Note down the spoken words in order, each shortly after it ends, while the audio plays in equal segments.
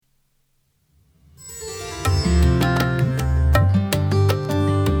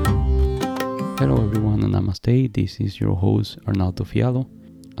Namaste, this is your host Arnaldo Fialo,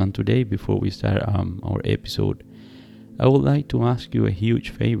 and today before we start our episode, I would like to ask you a huge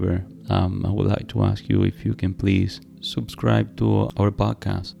favor. I would like to ask you if you can please subscribe to our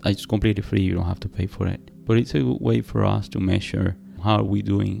podcast. It's completely free, you don't have to pay for it, but it's a good way for us to measure how are we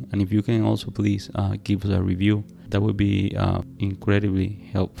doing, and if you can also please give us a review, that would be incredibly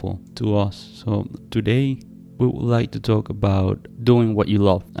helpful to us. So today we would like to talk about doing what you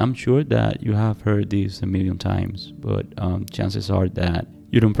love. I'm sure that you have heard this a million times, but chances are that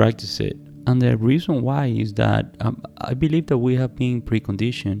you don't practice it. And the reason why is that I believe that we have been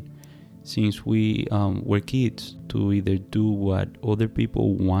preconditioned since we were kids to either do what other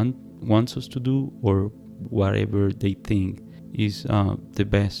people wants us to do or whatever they think is the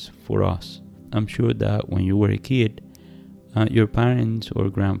best for us. I'm sure that when you were a kid, your parents or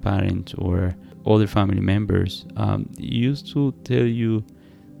grandparents or other family members used to tell you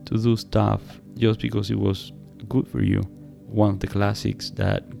to do stuff just because it was good for you. One of the classics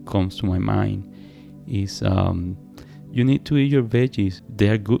that comes to my mind is you need to eat your veggies, they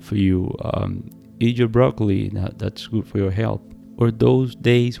are good for you. Eat your broccoli, that's good for your health. Or those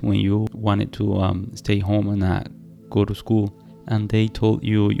days when you wanted to stay home and not go to school, and they told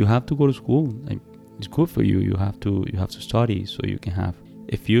you have to go to school, like, it's good for you, you have to study so you can have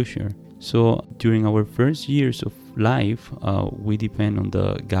a future. So during our first years of life, we depend on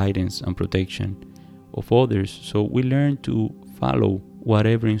the guidance and protection of others. So we learn to follow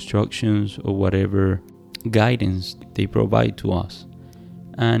whatever instructions or whatever guidance they provide to us.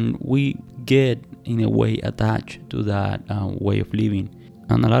 And we get, in a way, attached to that way of living.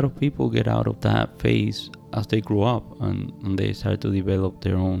 And a lot of people get out of that phase as they grow up and they start to develop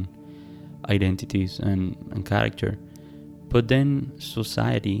their own identities and character. But then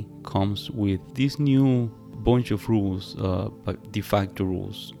society comes with this new bunch of rules, de facto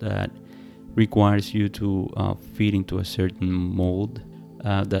rules that requires you to fit into a certain mold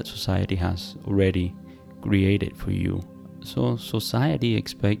that society has already created for you. So society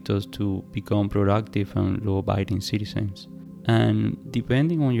expects us to become productive and law-abiding citizens. And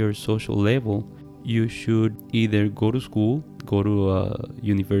depending on your social level, you should either go to school, go to a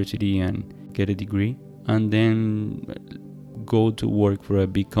university and get a degree, and then go to work for a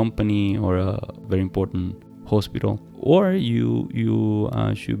big company or a very important hospital, or you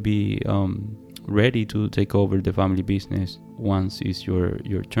should be ready to take over the family business once it's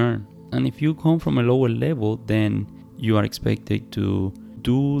your turn. And if you come from a lower level, then you are expected to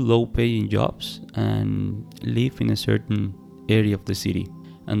do low-paying jobs and live in a certain area of the city,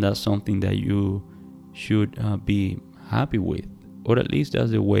 and that's something that you should be happy with, or at least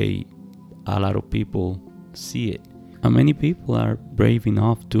that's the way a lot of people see it. And many people are brave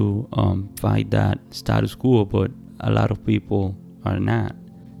enough to fight that status quo, but a lot of people are not.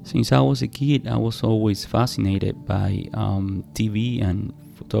 Since I was a kid, I was always fascinated by TV and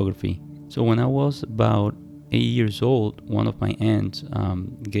photography. So when I was about 8 years old, one of my aunts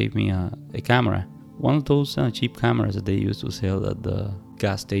gave me a camera. One of those cheap cameras that they used to sell at the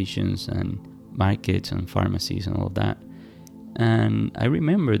gas stations and markets and pharmacies and all of that. And I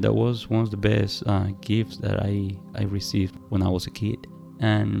remember that was one of the best gifts that I received when I was a kid.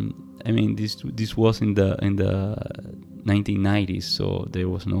 And I mean, this was in the 1990s, so there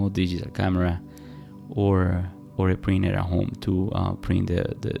was no digital camera or a printer at home to print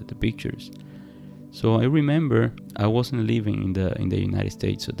the pictures. So I remember I wasn't living in the United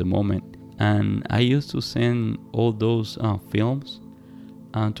States at the moment, and I used to send all those films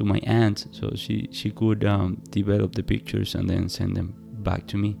to my aunt so she could develop the pictures and then send them back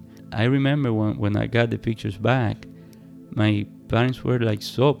to me. I remember when I got the pictures back, my parents were like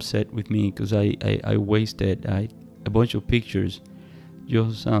so upset with me because I wasted a bunch of pictures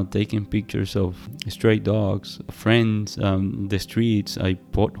just taking pictures of stray dogs, friends, the streets,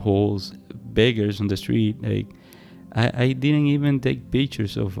 potholes, beggars on the street. Like I didn't even take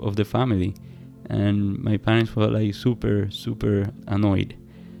pictures of the family, and my parents were like super annoyed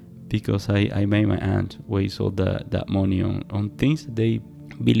because I made my aunt waste all that money on things that they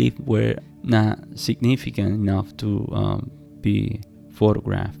believed were not significant enough to be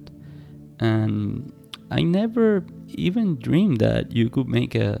photographed. And I never even dreamed that you could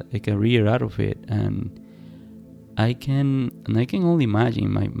make a career out of it. And I can only imagine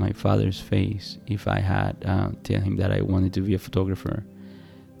my father's face if I had tell him that I wanted to be a photographer.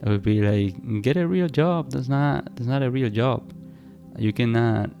 I would be like, get a real job. That's not a real job. You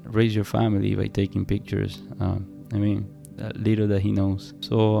cannot raise your family by taking pictures. Little that he knows.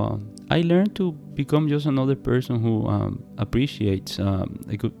 So I learned to become just another person who appreciates a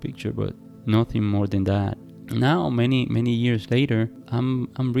good picture, but nothing more than that. Now, many years later, I'm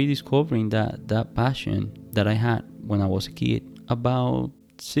rediscovering that passion that I had when I was a kid. About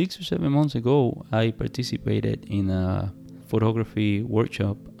 6 or 7 months ago, I participated in a photography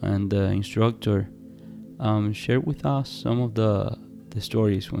workshop, and the instructor shared with us some of the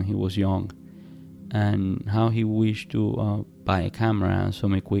stories when he was young, and how he wished to buy a camera and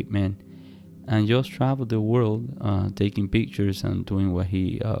some equipment and just travel the world, taking pictures and doing what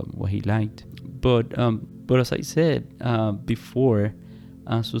he liked. But as I said before,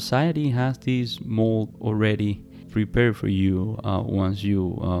 society has this mold already prepared for you once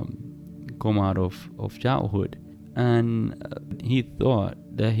you come out of childhood. And he thought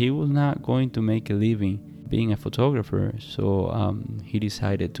that he was not going to make a living being a photographer, so he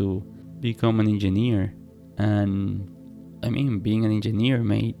decided to become an engineer. And I mean, being an engineer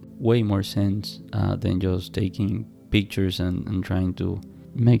made way more sense than just taking pictures and trying to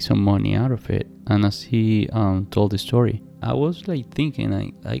make some money out of it. And as he told the story, I was like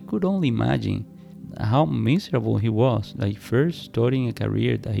thinking, I could only imagine how miserable he was, like first starting a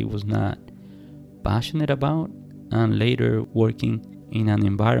career that he was not passionate about, and later working in an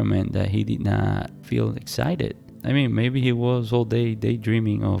environment that he did not feel excited. I mean, maybe he was all day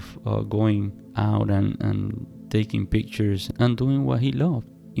daydreaming of going out and taking pictures and doing what he loved.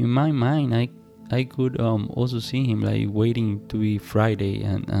 In my mind, I could also see him like waiting to be Friday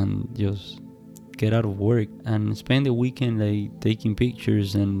and just get out of work and spend the weekend like taking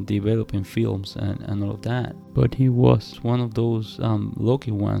pictures and developing films and all of that. But he was one of those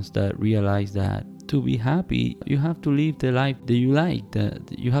lucky ones that realized that to be happy, you have to live the life that you like,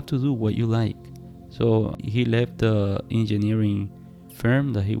 that you have to do what you like. So he left the engineering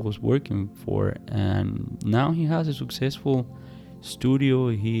firm that he was working for, and now he has a successful studio.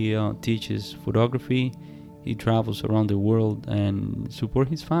 He teaches photography. He travels around the world and support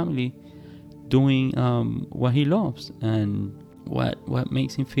his family doing what he loves and what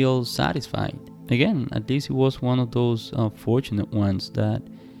makes him feel satisfied. Again, at least he was one of those fortunate ones that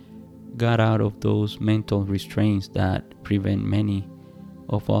got out of those mental restraints that prevent many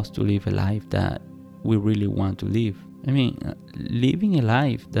of us to live a life that we really want to live. I mean, living a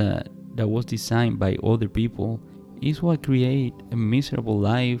life that was designed by other people is what create a miserable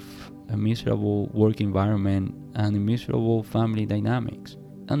life, a miserable work environment, and a miserable family dynamics.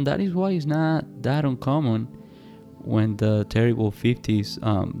 And that is why it's not that uncommon when the terrible 50s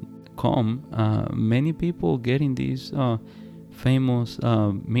come. Many people get in this famous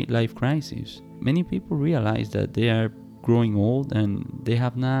midlife crisis. Many people realize that they are growing old and they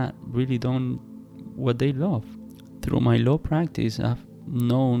have not really done what they love. Through my law practice, I've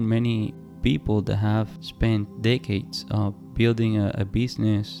known many people that have spent decades building a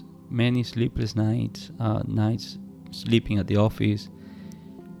business, many sleepless nights, nights sleeping at the office,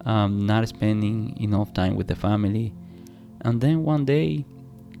 not spending enough time with the family. And then one day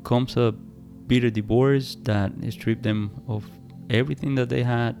comes a bitter divorce that stripped them of everything that they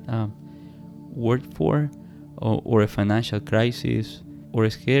had worked for, or a financial crisis, or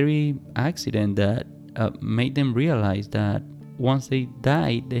a scary accident that made them realize that once they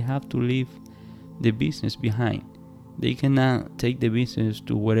die, they have to leave the business behind. They cannot take the business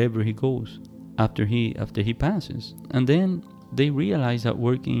to wherever he goes after he passes. And then they realize that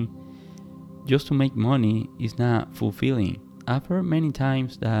working just to make money is not fulfilling. I've heard many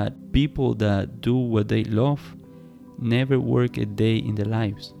times that people that do what they love never work a day in their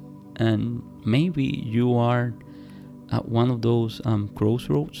lives. And maybe you are at one of those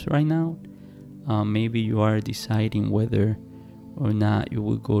crossroads right now. Maybe you are deciding whether or not you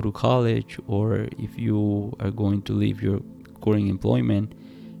will go to college, or if you are going to leave your current employment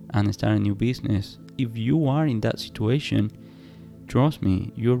and start a new business. If you are in that situation, trust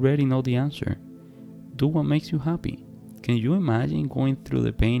me, you already know the answer. Do what makes you happy. Can you imagine going through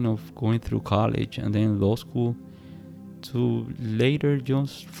the pain of going through college and then law school to later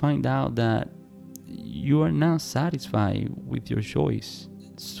just find out that you are not satisfied with your choice?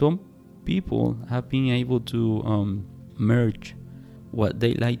 Some people have been able to merge what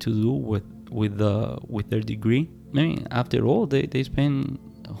they like to do with their degree. I mean, after all, they spend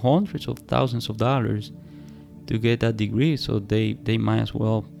hundreds of thousands of dollars to get that degree, so they might as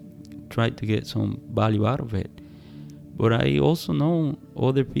well try to get some value out of it. But I also know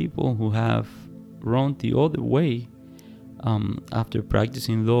other people who have run the other way after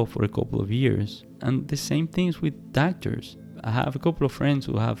practicing law for a couple of years. And the same things with doctors. I have a couple of friends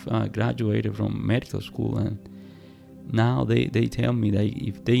who have graduated from medical school, and now they tell me that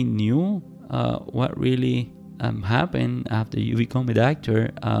if they knew what really happened after you become a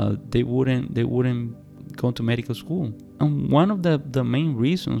doctor, they wouldn't go to medical school. And one of the main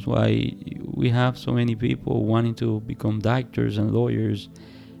reasons why we have so many people wanting to become doctors and lawyers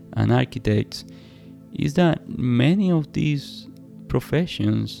and architects is that many of these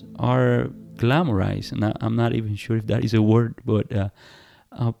professions are glamorized, and I'm not even sure if that is a word, but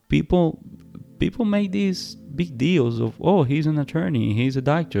people make these big deals of, oh, he's an attorney, he's a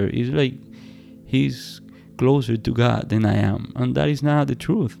doctor, he's like, he's closer to God than I am, and that is not the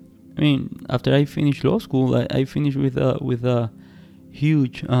truth. I mean, after I finished law school, I finished with a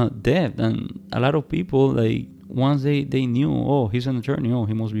huge debt, and a lot of people, like, once they knew, oh, he's an attorney, oh,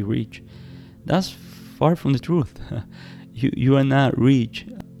 he must be rich. That's far from the truth. You are not rich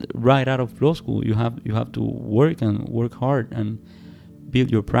right out of law school. You have to work hard and build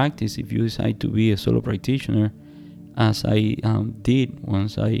your practice if you decide to be a solo practitioner, as I did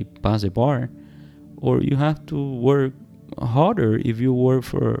once I passed the bar. Or you have to work harder if you work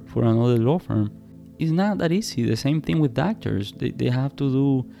for another law firm. It's not that easy. The same thing with doctors. They have to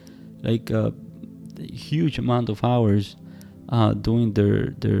do like a huge amount of hours doing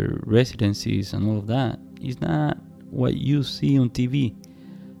their residencies and all of that. It's not what you see on TV.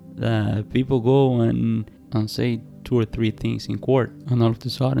 People go and say 2 or 3 things in court, and all of a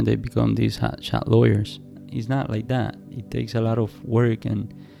sudden they become these hotshot lawyers. It's not like that. It takes a lot of work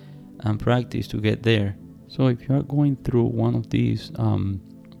and practice to get there. So if you are going through one of these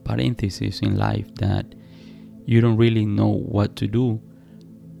parentheses in life that you don't really know what to do,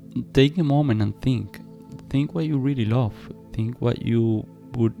 take a moment and think what you really love, think what you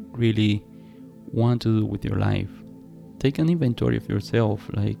would really want to do with your life. Take an inventory of yourself,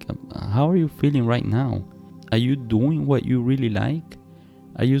 like, how are you feeling right now? Are you doing what you really like?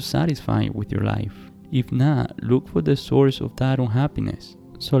 Are you satisfied with your life? If not, look for the source of that unhappiness.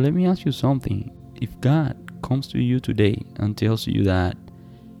 So let me ask you something. If God comes to you today and tells you that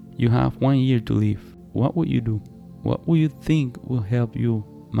you have 1 year to live, what would you do? What would you think will help you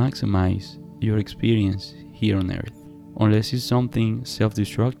maximize your experience here on earth? Unless it's something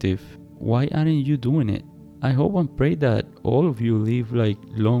self-destructive, why aren't you doing it? I hope and pray that all of you live like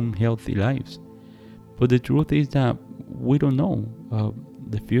long, healthy lives. But the truth is that we don't know.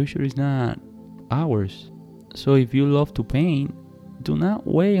 The future is not ours. So if you love to paint, do not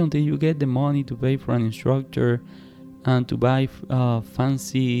wait until you get the money to pay for an instructor and to buy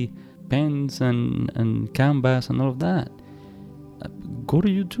fancy pens and canvas and all of that. Go to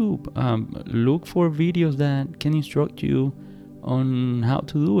YouTube. Look for videos that can instruct you on how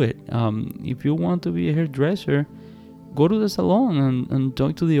to do it. If you want to be a hairdresser, go to the salon and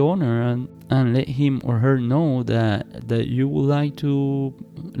talk to the owner and let him or her know that you would like to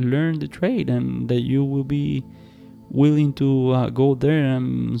learn the trade and that you will be willing to go there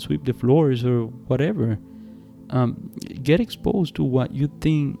and sweep the floors or whatever. Get exposed to what you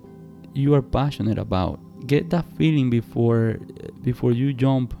think you are passionate about. Get that feeling before you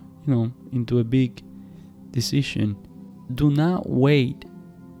jump, into a big decision. Do not wait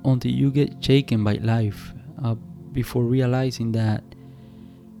until you get shaken by life before realizing that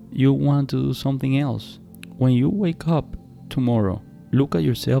you want to do something else. When you wake up tomorrow, look at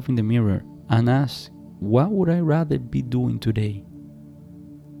yourself in the mirror and ask, what would I rather be doing today?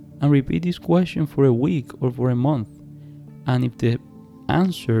 And repeat this question for a week or for a month. And if the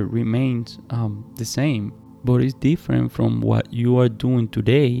answer remains the same, but it's different from what you are doing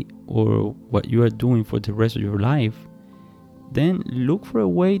today or what you are doing for the rest of your life, then look for a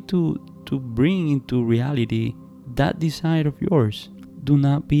way to bring into reality that desire of yours. Do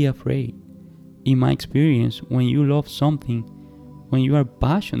not be afraid. In my experience, when you love something, when you are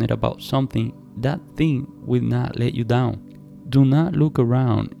passionate about something, that thing will not let you down. Do not look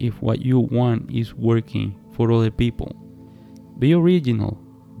around if what you want is working for other people. Be original.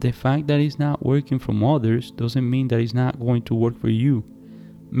 The fact that it's not working from others doesn't mean that it's not going to work for you.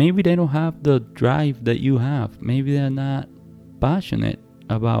 Maybe they don't have the drive that you have. Maybe they're not passionate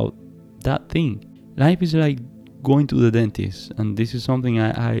about that thing. Life is like going to the dentist, and this is something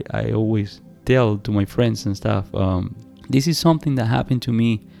I always tell to my friends and stuff. This is something that happened to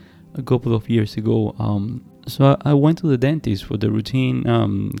me a couple of years ago. So I went to the dentist for the routine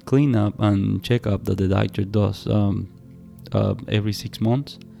cleanup and checkup that the doctor does every 6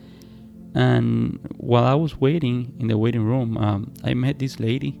 months. And while I was waiting in the waiting room, I met this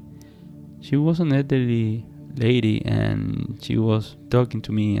lady. She was an elderly lady, and she was talking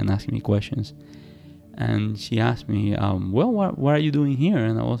to me and asking me questions. And she asked me, well, what are you doing here?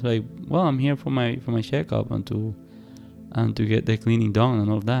 And I was like, well, I'm here for my checkup and to get the cleaning done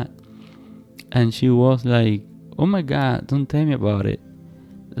and all that. And she was like, oh my God, don't tell me about it.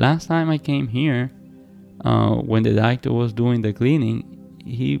 Last time I came here, when the doctor was doing the cleaning,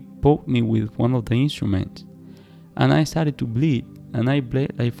 he poked me with one of the instruments, and I started to bleed. and I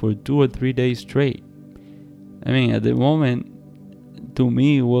bled like for 2 or 3 days straight. I mean, at the moment, to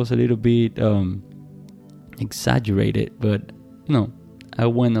me, it was a little bit exaggerated, but I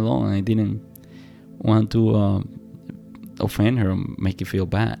went along. I didn't want to offend her or make her feel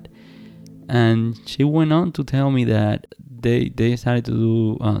bad. And she went on to tell me that they started to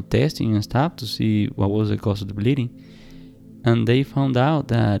do testing and stuff to see what was the cause of the bleeding, and they found out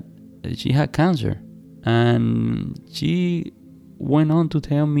that she had cancer. And she went on to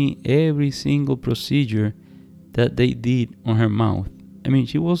tell me every single procedure that they did on her mouth. I mean,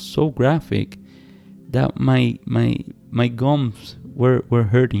 she was so graphic that my gums were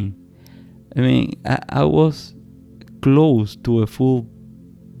hurting. I mean, I was close to a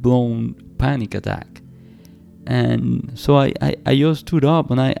full-blown panic attack. And so I just stood up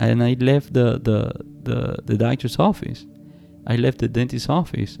and I left the doctor's office. I left the dentist's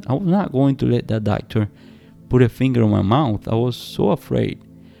office. I was not going to let that doctor put a finger on my mouth. I was so afraid.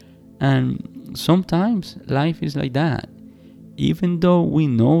 And sometimes life is like that. Even though we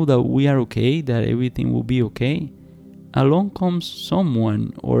know that we are okay, that everything will be okay, along comes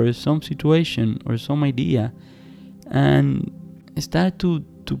someone or some situation or some idea and start to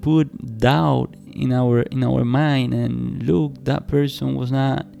put doubt in our mind, and look, that person was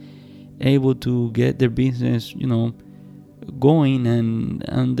not able to get their business going,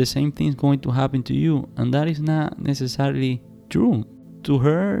 and the same thing is going to happen to you. And that is not necessarily true. To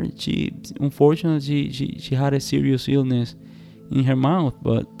her, she unfortunately she had a serious illness in her mouth,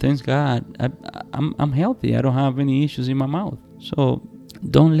 but thanks God I'm healthy. I don't have any issues in my mouth. So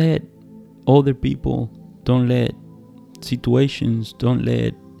don't let other people, don't let situations, don't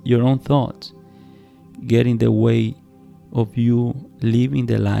let your own thoughts get in the way of you living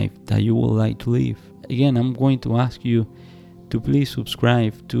the life that you would like to live. Again, I'm going to ask you to please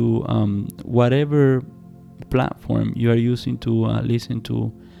subscribe to whatever platform you are using to listen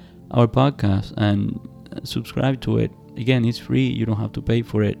to our podcast, and subscribe to it. Again, it's free. You don't have to pay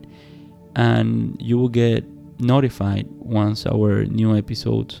for it, and you will get notified once our new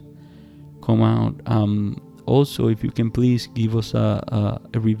episodes come out. Also, if you can please give us a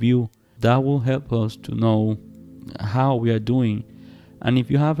review, that will help us to know how we are doing. And if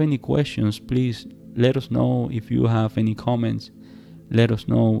you have any questions, please let us know. If you have any comments, let us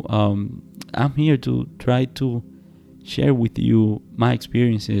know. I'm here to try to share with you my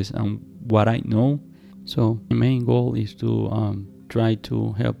experiences and what I know. So my main goal is to try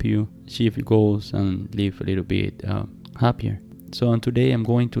to help you achieve your goals and live a little bit happier. So today I'm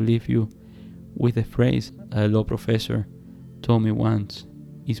going to leave you with a phrase a law professor told me once: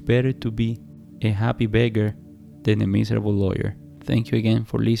 it's better to be a happy beggar than a miserable lawyer. Thank you again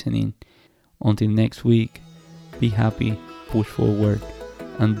for listening. Until next week, be happy, push forward,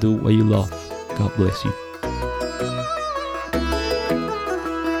 and do what you love. God bless you.